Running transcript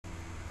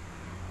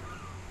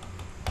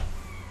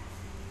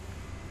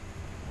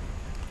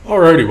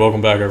Alrighty,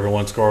 welcome back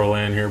everyone, it's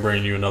Garlaanx here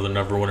bringing you another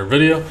Neverwinter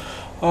video.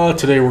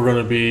 Today we're going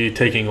to be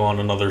taking on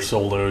another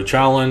solo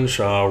challenge.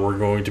 We're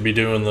going to be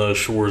doing the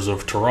Shores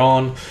of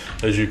Tuern.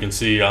 As you can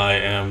see, I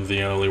am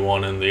the only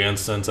one in the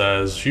instance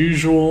as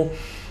usual.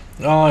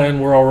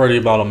 And we're already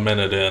about a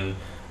minute in.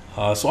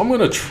 So I'm going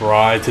to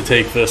try to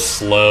take this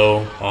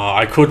slow.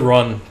 I could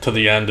run to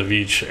the end of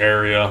each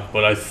area,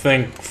 but I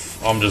think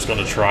I'm just going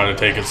to try to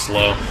take it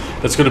slow.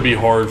 It's going to be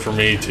hard for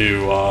me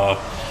to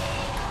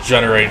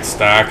generate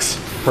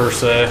stacks per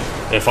se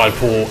if I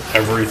pull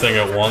everything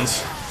at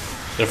once,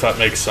 if that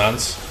makes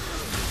sense.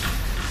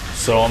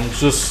 So I'm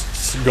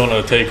just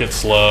gonna take it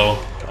slow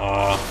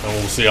and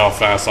we'll see how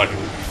fast I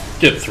can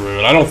get through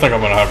it. I don't think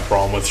I'm gonna have a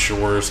problem with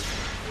Shores.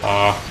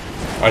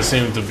 I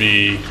seem to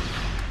be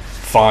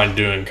fine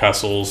doing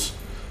Kessels,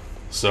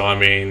 so I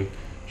mean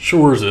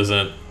Shores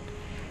isn't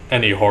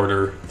any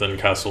harder than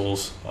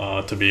Kessels,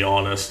 to be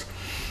honest.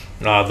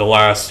 The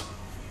last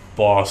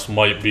boss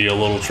might be a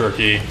little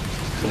tricky,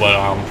 but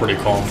I'm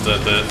pretty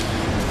confident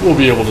that we'll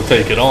be able to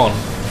take it on.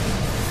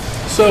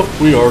 So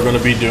we are going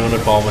to be doing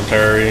a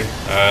commentary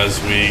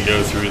as we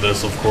go through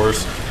this, of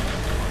course.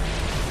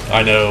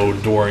 I know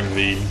during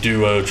the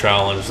duo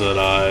challenge that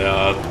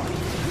I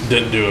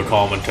didn't do a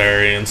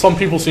commentary, and some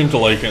people seem to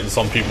like it and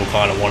some people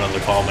kind of wanted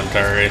the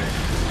commentary,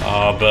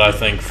 but I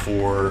think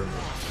for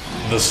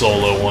the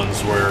solo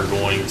ones we're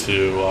going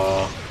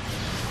to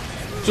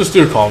just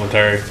do a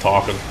commentary,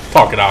 talk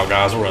it out,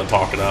 guys. We're going to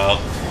talk it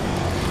out.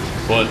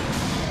 But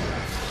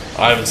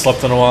I haven't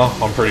slept in a while.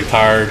 I'm pretty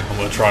tired. I'm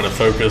going to try to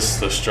focus.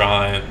 This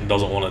giant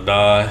doesn't want to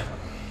die.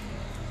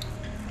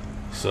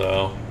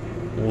 So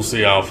we'll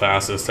see how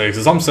fast this takes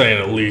us. I'm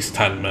saying at least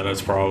 10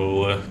 minutes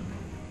probably.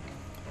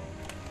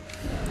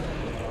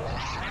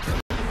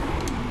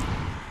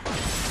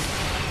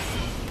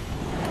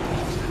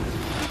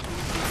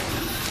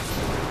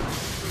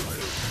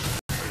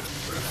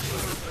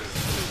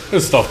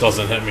 This stuff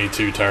doesn't hit me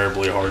too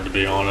terribly hard, to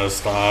be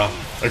honest.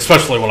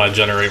 Especially when I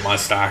generate my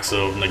stacks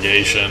of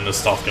negation, this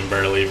stuff can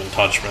barely even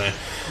touch me.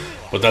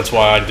 But that's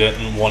why I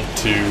didn't want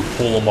to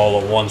pull them all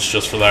at once,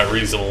 just for that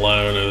reason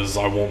alone, is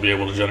I won't be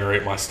able to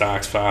generate my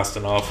stacks fast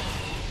enough.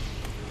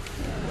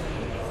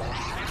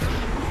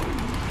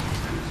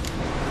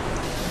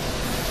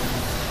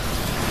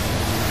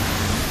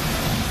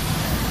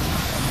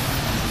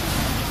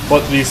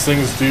 But these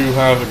things do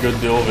have a good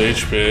deal of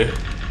HP.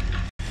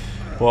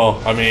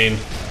 Well, I mean,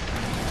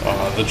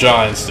 the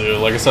giants do.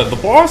 Like I said, the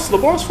boss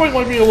fight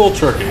might be a little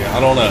tricky. I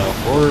don't know,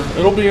 or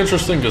it'll be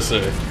interesting to see.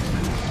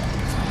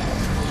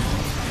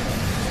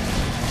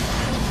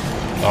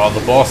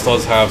 The boss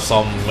does have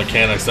some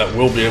mechanics that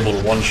will be able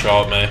to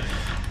one-shot me,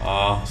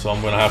 so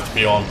I'm gonna have to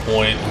be on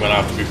point. I'm gonna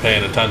have to be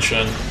paying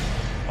attention.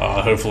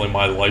 Hopefully,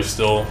 my life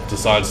still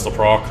decides to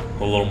proc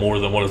a little more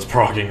than what it's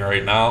procking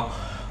right now.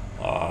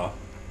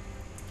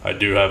 I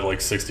do have like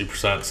 60%,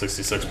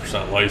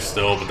 66% life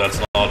still, but that's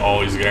not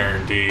always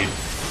guaranteed.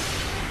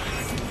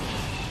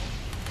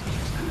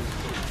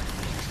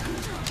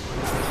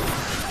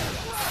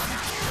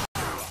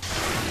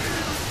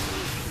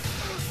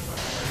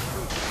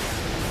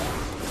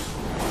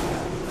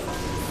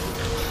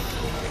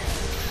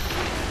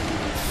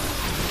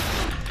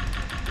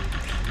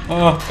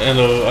 And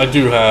I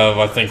do have,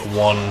 I think,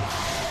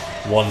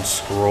 one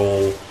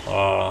scroll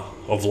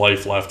of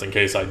life left in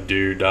case I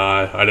do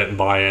die. I didn't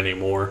buy any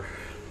more,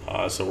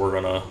 so we're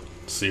gonna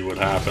see what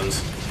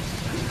happens.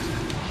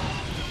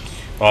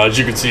 As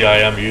you can see, I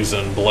am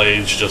using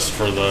Blades just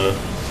for the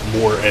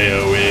more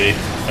AoE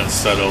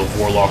instead of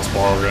Warlock's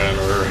Bargain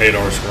or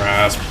Hadar's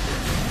Grasp.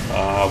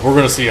 We're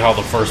gonna see how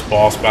the first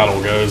boss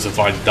battle goes. If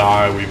I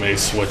die, we may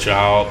switch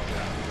out.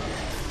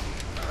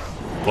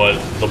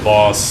 But the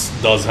boss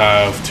does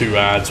have 2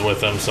 adds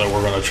with him, so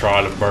we're going to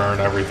try to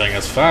burn everything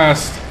as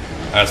fast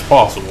as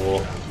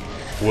possible.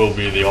 Will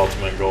be the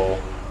ultimate goal.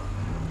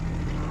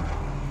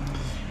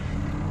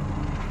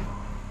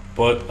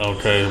 But,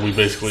 okay, we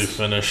basically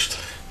finished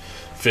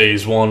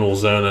phase 1. We'll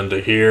zone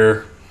into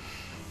here.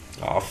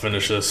 I'll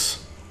finish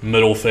this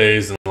middle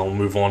phase, and I'll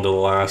move on to the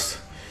last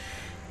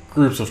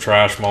groups of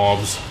trash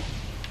mobs.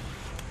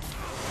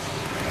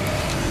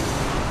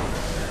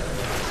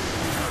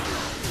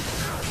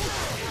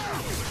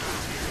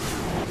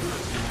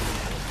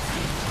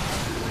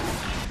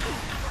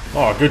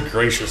 Oh, good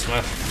gracious,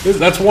 man.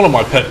 That's one of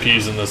my pet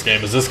peeves in this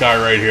game, is this guy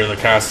right here that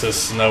casts his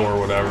snow or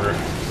whatever.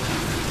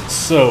 It's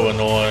so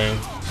annoying.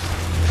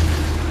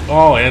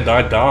 Oh, and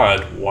I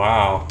died.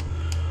 Wow.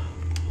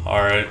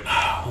 Alright,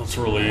 let's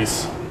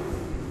release.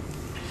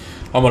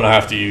 I'm gonna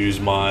have to use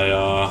my,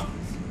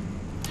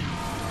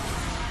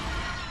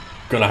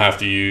 gonna have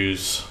to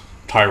use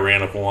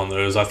Tyrannical on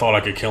those. I thought I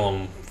could kill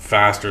them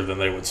faster than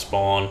they would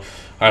spawn.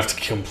 I have to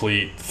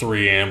complete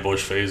 3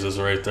 ambush phases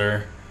right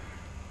there.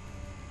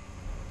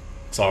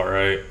 It's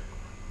alright.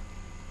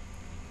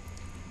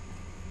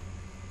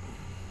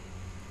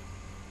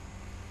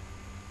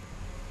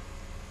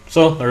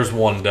 So, there's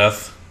 1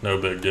 death. No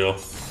big deal.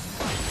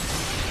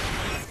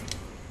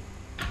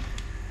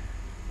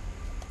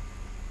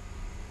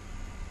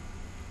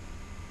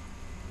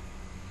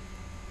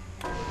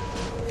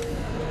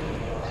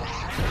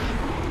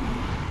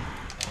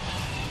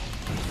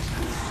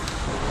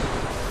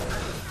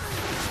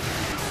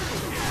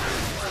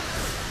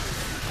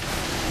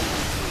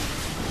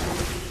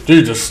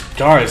 Dude, this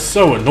guy is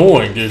so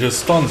annoying, dude. His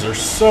stuns are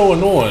so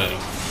annoying.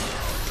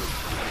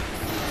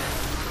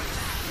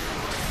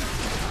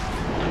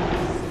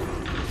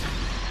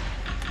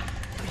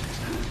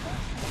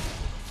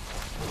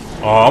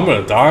 Oh, I'm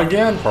gonna die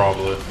again,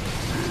 probably.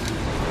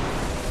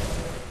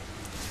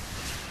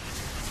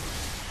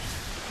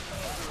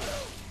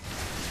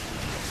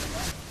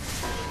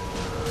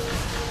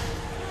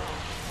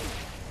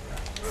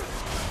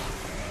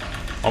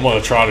 I'm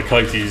gonna try to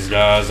kite these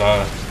guys.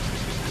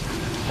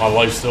 My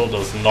life still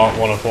does not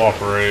want to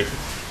cooperate.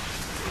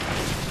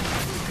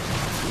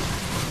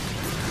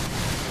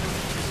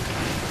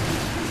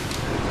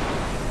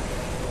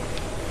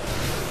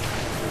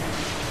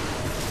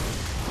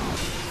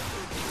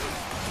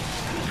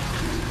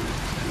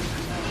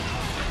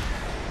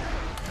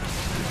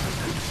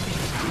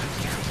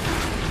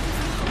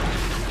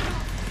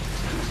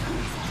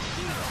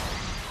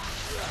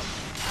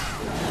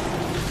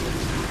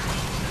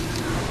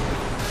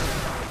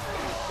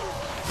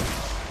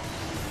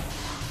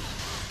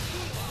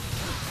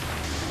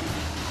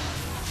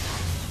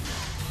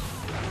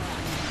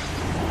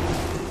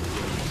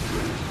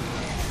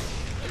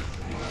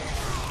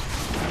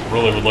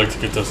 Really would like to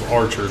get this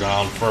archer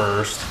down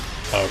first.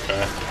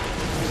 Okay.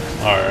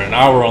 Alright,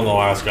 now we're on the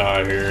last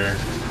guy here.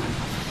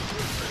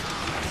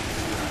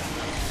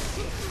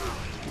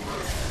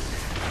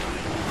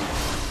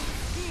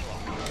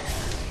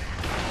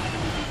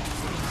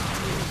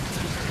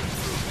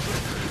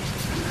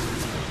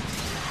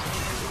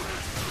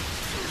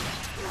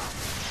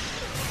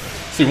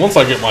 See, once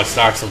I get my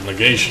stacks of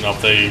negation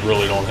up, they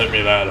really don't hit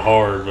me that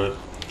hard, but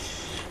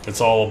it's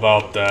all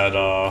about that,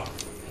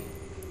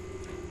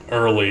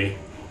 early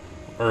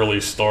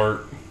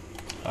start.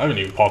 I haven't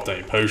even popped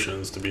any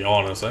potions, to be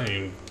honest. I didn't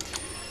even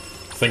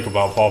think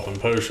about popping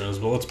potions,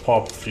 but let's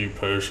pop a few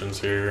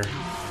potions here.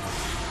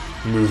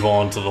 Move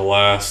on to the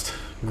last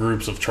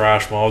groups of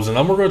trash mobs, and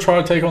then we're going to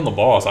try to take on the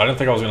boss. I didn't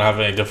think I was going to have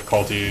any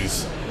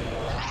difficulties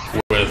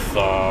with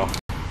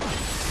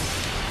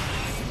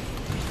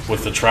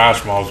the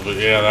trash mobs, but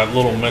yeah, that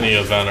little mini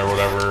event or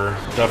whatever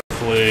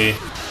definitely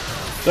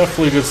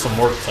did some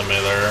work to me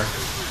there.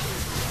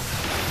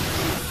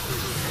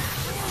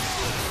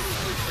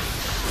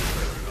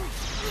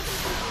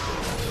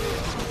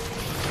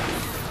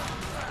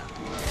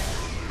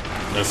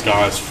 This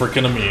guy's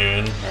freaking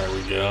immune. There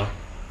we go.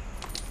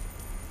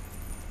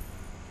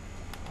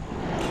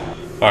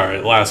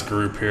 Alright, last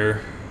group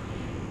here.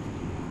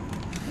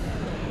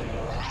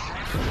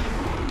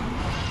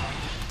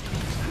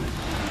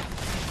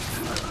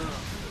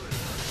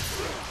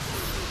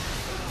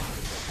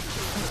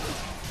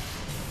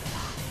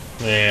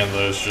 And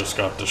those just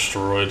got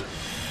destroyed.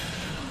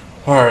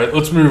 Alright,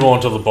 let's move on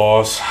to the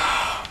boss.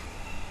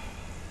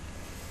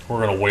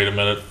 We're gonna wait a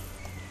minute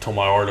till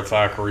my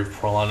artifact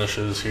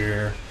replenishes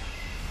here.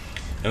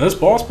 And this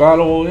boss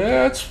battle,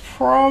 yeah, it's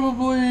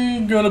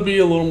probably gonna be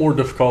a little more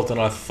difficult than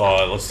I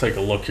thought. Let's take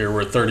a look here.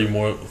 We're at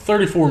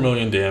 34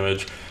 million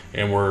damage,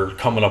 and we're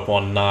coming up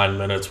on 9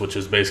 minutes, which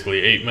is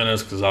basically 8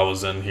 minutes because I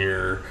was in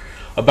here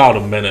about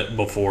a minute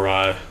before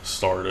I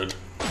started.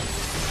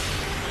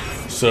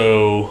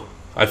 So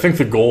I think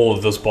the goal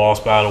of this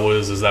boss battle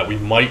is that we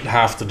might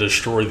have to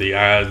destroy the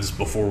ads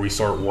before we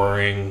start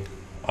worrying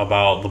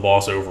about the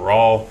boss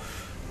overall.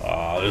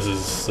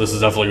 This is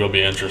definitely going to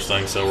be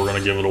interesting, so we're going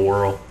to give it a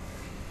whirl.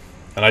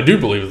 And I do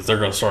believe that they're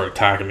going to start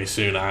attacking me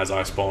soon as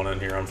I spawn in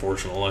here,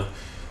 unfortunately.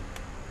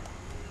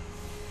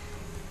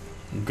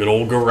 Good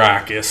old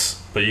Garlaanx.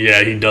 But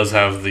yeah, he does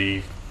have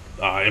the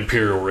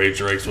Imperial Rage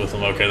Drakes with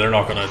him. Okay, they're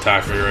not going to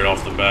attack me right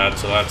off the bat,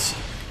 so that's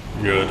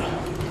good.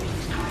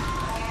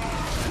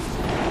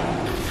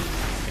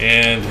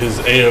 And his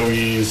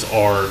AoEs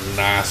are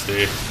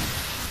nasty.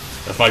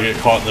 If I get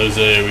caught in those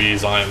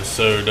AoEs, I am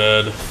so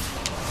dead.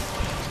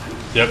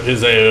 Yep,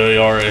 his AoE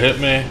already hit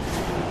me.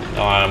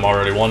 I'm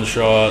already one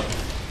shot.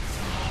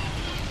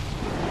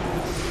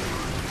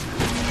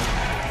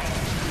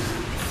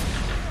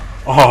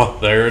 Oh,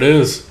 there it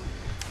is.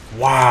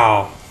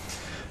 Wow.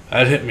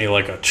 That hit me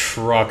like a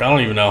truck. I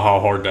don't even know how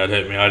hard that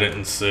hit me. I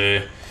didn't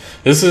see.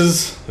 This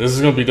is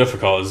going to be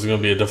difficult. This is going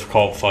to be a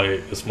difficult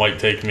fight. This might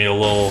take me a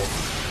little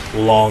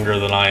longer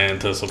than I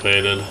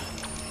anticipated.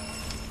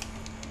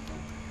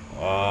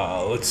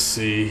 Let's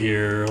see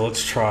here.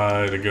 Let's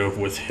try to go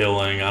with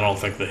healing. I don't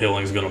think the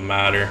healing's gonna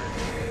matter.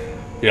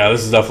 Yeah,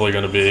 this is definitely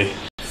gonna be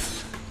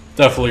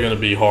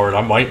hard. I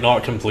might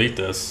not complete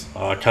this.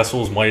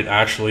 Kessels might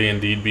actually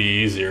indeed be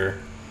easier.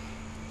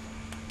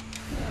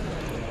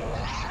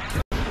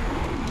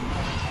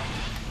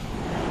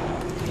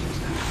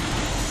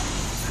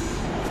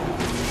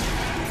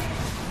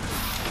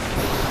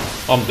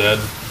 I'm dead.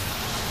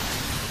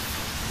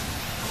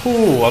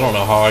 Ooh, I don't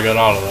know how I got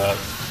out of that.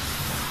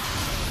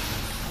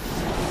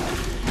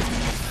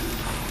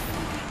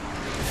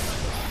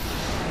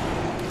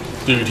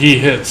 Dude, he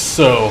hits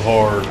so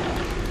hard.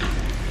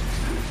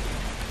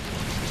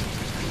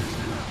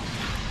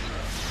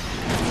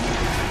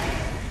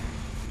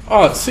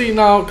 See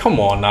now, come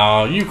on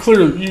now. You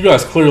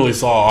guys clearly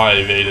saw I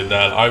evaded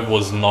that. I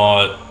was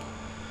not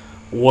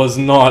was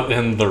not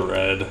in the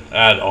red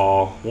at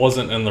all.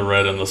 Wasn't in the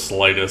red in the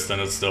slightest,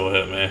 and it still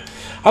hit me.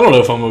 I don't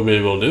know if I'm going to be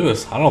able to do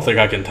this. I don't think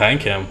I can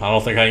tank him. I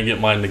don't think I can get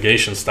my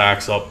negation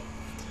stacks up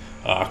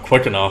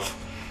quick enough.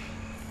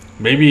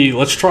 Maybe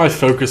let's try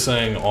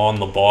focusing on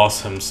the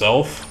boss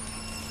himself.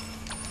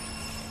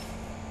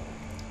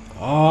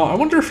 I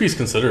wonder if he's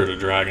considered a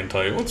dragon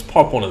type. Let's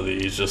pop one of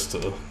these just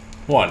to...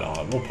 Why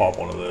not? We'll pop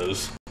one of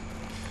those.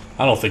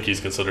 I don't think he's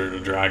considered a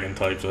dragon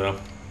type though.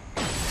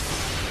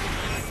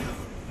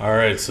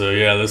 Alright, so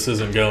yeah, this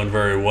isn't going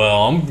very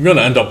well. I'm going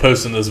to end up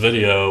posting this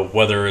video,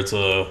 whether it's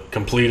a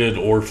completed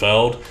or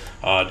failed,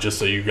 just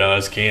so you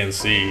guys can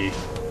see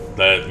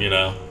that, you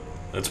know,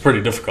 it's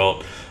pretty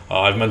difficult.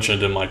 I've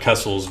mentioned in my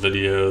Kessel's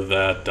video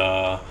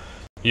that,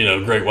 you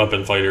know, great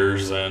weapon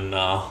fighters and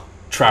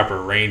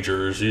trapper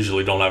rangers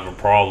usually don't have a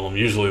problem.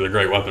 Usually the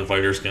great weapon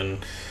fighters can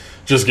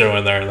just go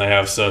in there and they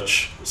have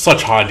such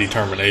high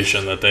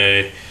determination that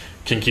they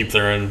can keep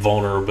their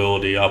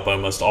invulnerability up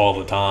almost all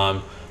the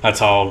time. That's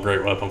how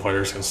great weapon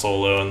fighters can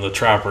solo, and the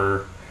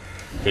trapper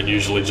can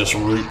usually just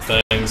root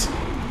things.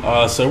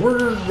 So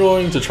we're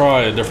going to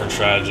try a different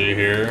strategy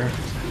here.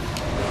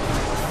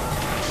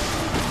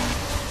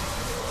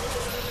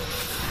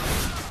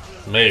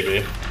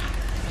 Maybe.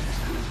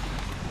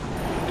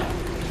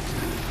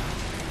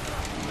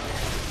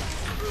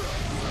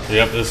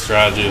 Yep, this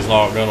strategy is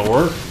not going to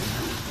work.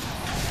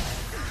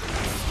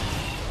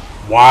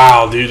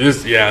 Wow, dude,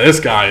 this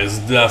guy is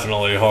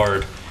definitely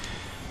hard.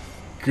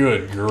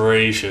 Good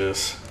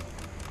gracious.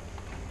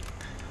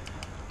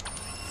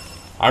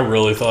 I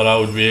really thought I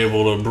would be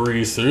able to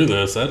breeze through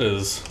this. That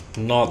is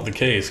not the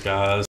case,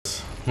 guys.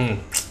 I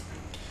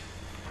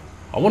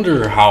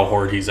wonder how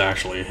hard he's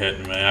actually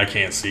hitting me. I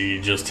can't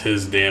see just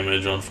his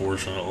damage,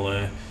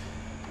 unfortunately.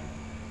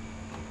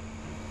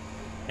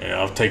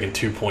 Yeah, I've taken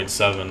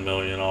 2.7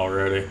 million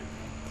already.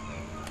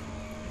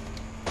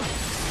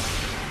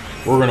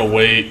 We're gonna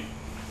wait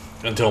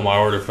until my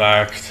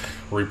artifact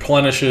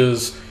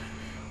replenishes.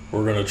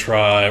 We're gonna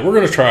try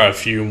a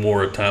few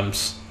more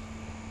attempts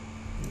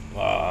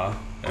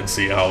and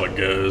see how it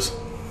goes.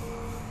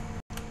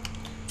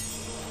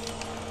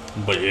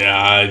 But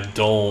yeah, I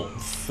don't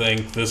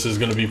think this is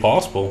gonna be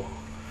possible.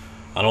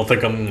 I don't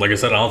think like I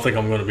said, I don't think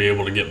I'm gonna be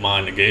able to get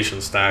my negation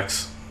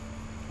stacks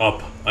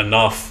up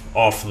enough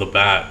off the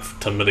bat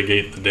to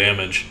mitigate the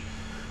damage.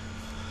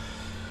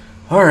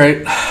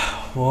 Alright,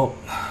 well,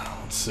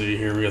 let's see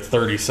here, we got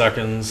 30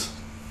 seconds.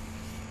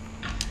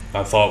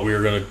 I thought we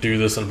were going to do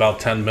this in about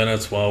 10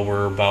 minutes. Well,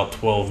 we're about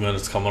 12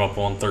 minutes, coming up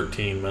on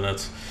 13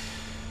 minutes.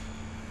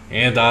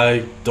 And I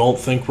don't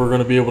think we're going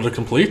to be able to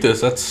complete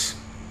this.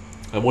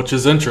 Which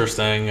is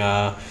interesting.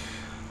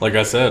 Like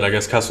I said, I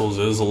guess Kessel's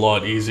is a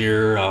lot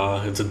easier.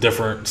 It's a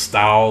different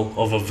style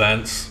of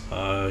events.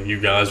 You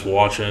guys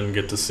watching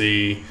get to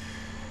see,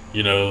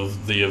 you know,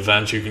 the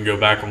events. You can go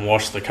back and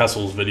watch the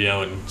Kessel's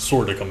video and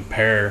sort of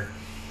compare.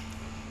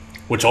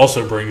 Which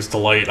also brings to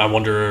light, I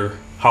wonder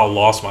how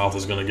Lostmouth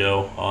is going to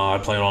go. I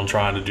plan on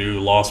trying to do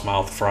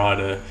Lostmouth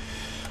Friday.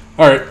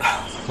 Alright,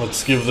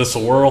 let's give this a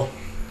whirl.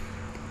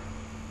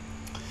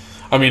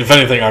 I mean, if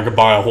anything, I could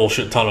buy a whole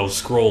shit ton of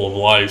Scroll of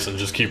Lives and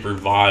just keep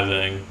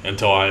reviving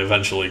until I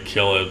eventually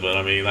kill it, but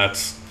I mean,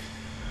 that's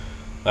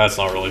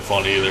not really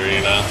fun either,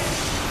 you know?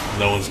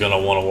 No one's going to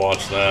want to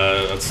watch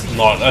that.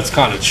 That's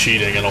kind of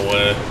cheating in a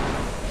way.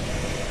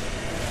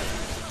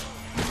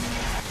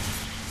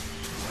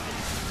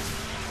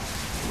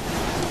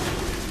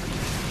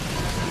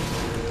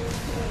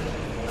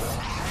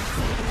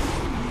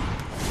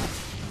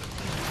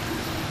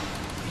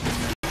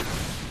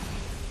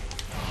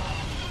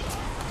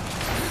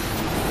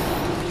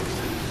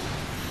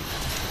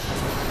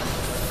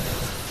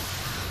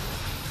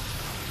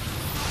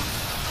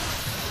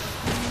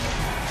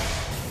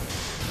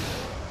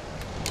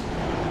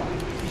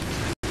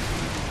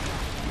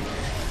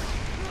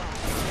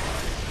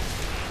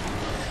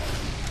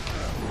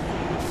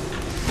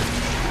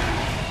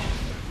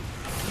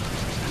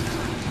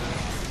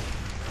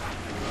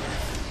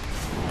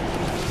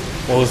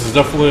 Well, this is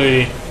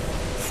definitely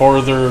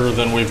farther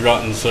than we've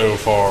gotten so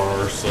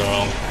far, so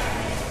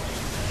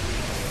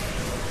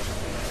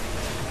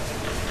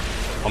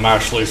I'm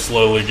actually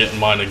slowly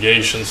getting my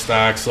negation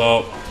stacks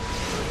up.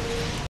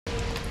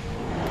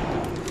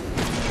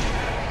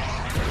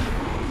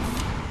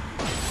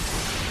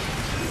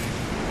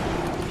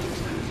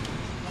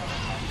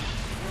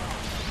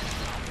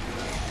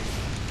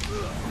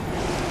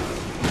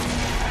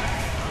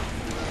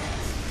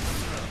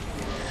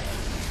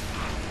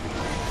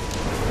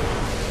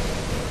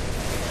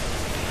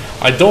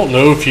 I don't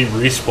know if he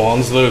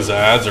respawns those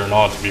ads or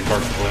not, to be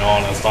perfectly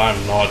honest.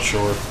 I'm not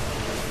sure.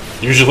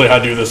 Usually I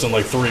do this in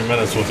like 3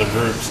 minutes with a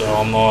group, so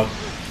I'm not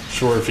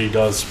sure if he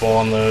does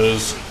spawn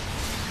those.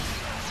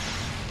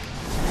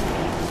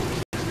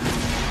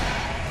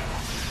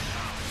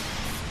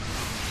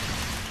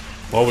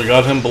 Well, we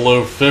got him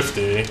below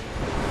 50.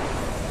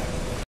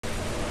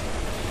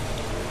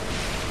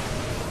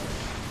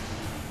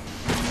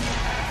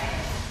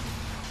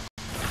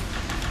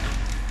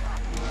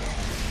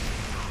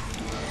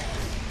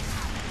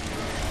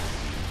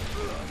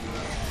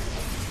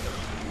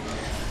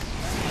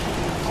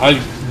 I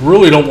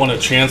really don't want a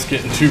chance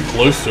getting too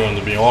close to him,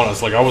 to be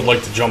honest. Like, I would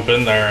like to jump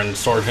in there and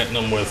start hitting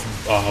him with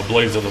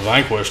Blades of the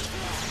Vanquished,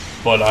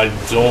 but I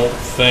don't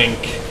think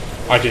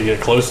I could get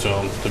close to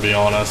him, to be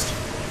honest.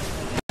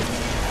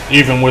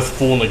 Even with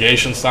full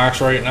negation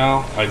stacks right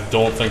now, I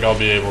don't think I'll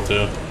be able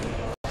to.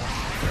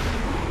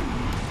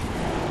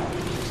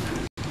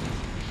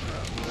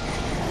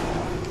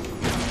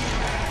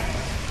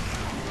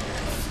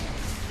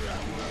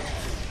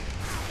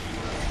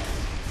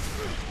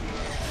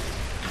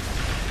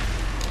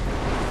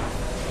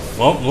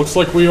 Well, looks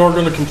like we are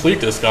going to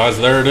complete this, guys.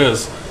 There it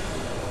is.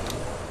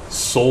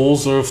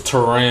 Souls of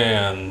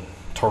Tuern.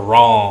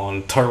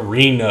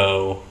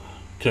 Torino.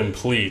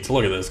 Complete.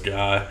 Look at this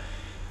guy.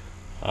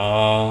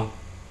 I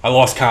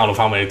lost count of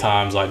how many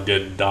times I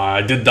did die.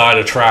 I did die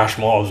to trash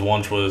mobs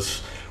once,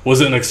 was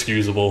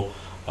inexcusable.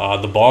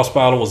 The boss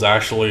battle was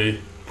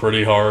actually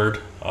pretty hard.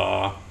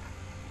 I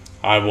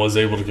was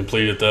able to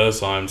complete it though,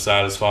 so I'm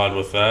satisfied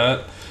with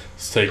that.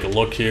 Let's take a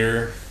look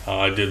here.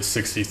 I did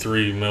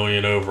 63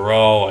 million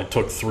overall. I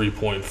took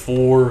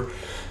 3.4.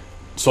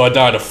 So I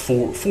died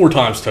four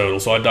times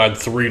total. So I died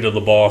 3 to the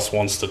boss,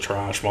 once to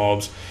trash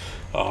mobs.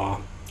 I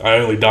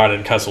only died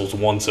in Kessels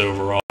once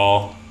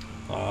overall.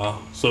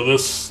 So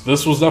this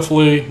was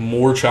definitely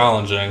more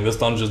challenging. This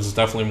dungeon is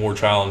definitely more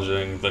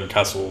challenging than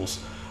Kessels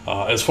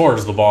as far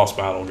as the boss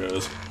battle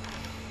goes.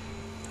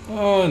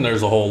 And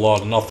there's a whole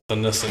lot of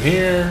nothingness in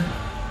here.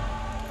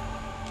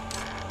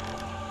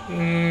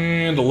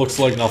 And it looks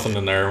like nothing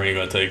in there. We ain't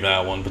gonna take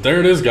that one. But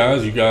there it is,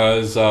 guys. You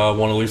guys want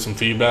to leave some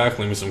feedback,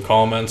 leave me some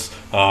comments.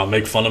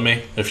 Make fun of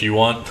me if you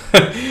want.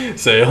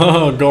 Say,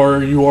 oh,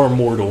 Gar, you are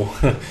mortal.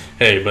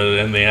 Hey, but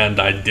in the end,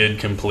 I did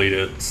complete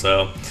it.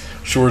 So,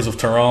 Shores of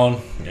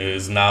Tuern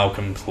is now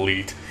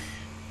complete.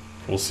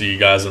 We'll see you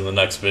guys in the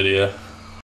next video.